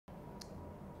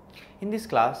In this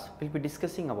class, we will be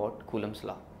discussing about Coulomb's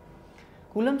law.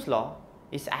 Coulomb's law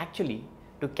is actually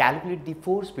to calculate the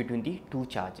force between the two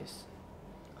charges.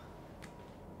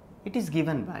 It is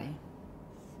given by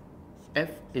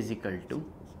F is equal to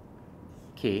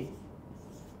K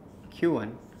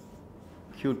Q1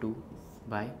 Q2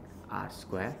 by R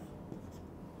square.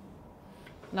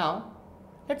 Now,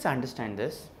 let us understand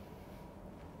this.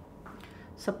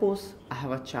 Suppose I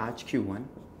have a charge Q1,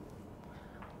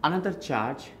 another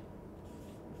charge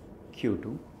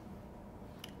Q2.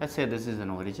 Let's say this is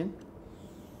an origin.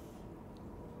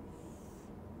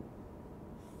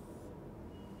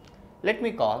 Let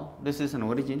me call this is an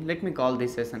origin. Let me call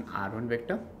this as an R1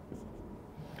 vector.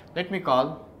 Let me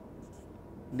call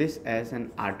this as an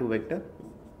R2 vector.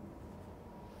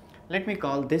 Let me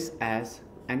call this as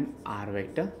an R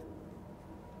vector.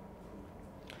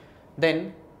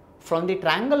 Then from the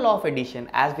triangle law of addition,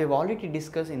 as we have already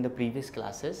discussed in the previous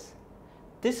classes,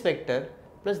 this vector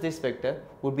plus this vector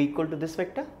would be equal to this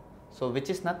vector. So, which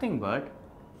is nothing but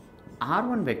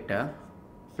R1 vector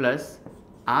plus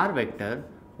R vector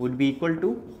would be equal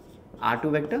to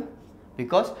R2 vector,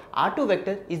 because R2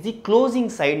 vector is the closing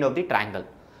side of the triangle.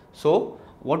 So,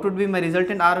 what would be my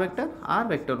resultant R vector? R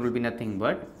vector will be nothing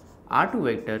but R2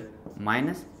 vector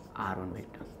minus R1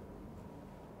 vector.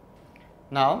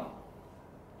 Now,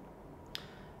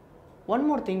 one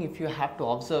more thing if you have to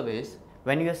observe is,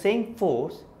 when you are saying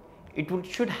force, it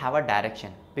should have a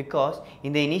direction, because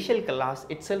in the initial class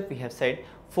itself we have said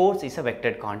force is a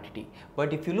vectored quantity.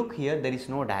 But if you look here, there is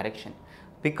no direction,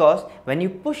 because when you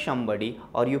push somebody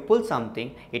or you pull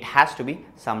something, it has to be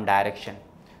some direction.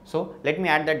 So, let me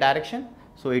add that direction.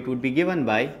 So, it would be given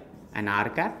by an r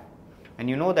cap, and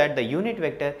you know that the unit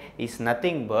vector is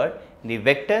nothing but the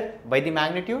vector by the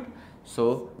magnitude.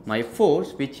 So, my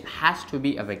force, which has to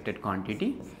be a vectored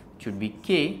quantity, should be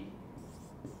K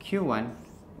Q1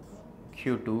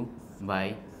 Q2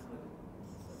 by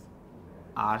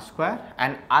R square,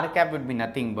 and R cap would be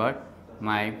nothing but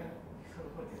my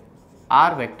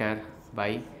R vector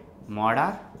by mod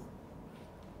R,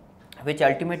 which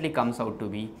ultimately comes out to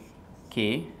be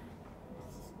K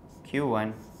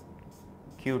Q1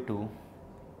 Q2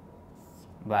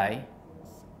 by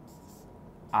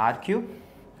R cube.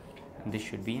 This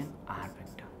should be an R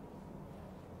vector.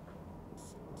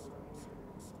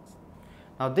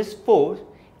 Now, this force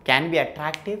can be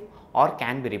attractive or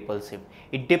can be repulsive.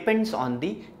 It depends on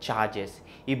the charges.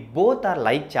 If both are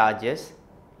like charges,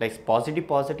 like positive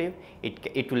positive,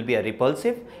 it will be a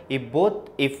repulsive. If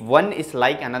one is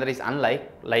like, another is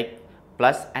unlike, like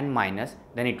plus and minus,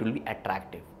 then it will be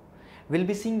attractive. We will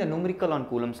be seeing the numerical on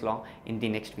Coulomb's law in the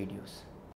next videos.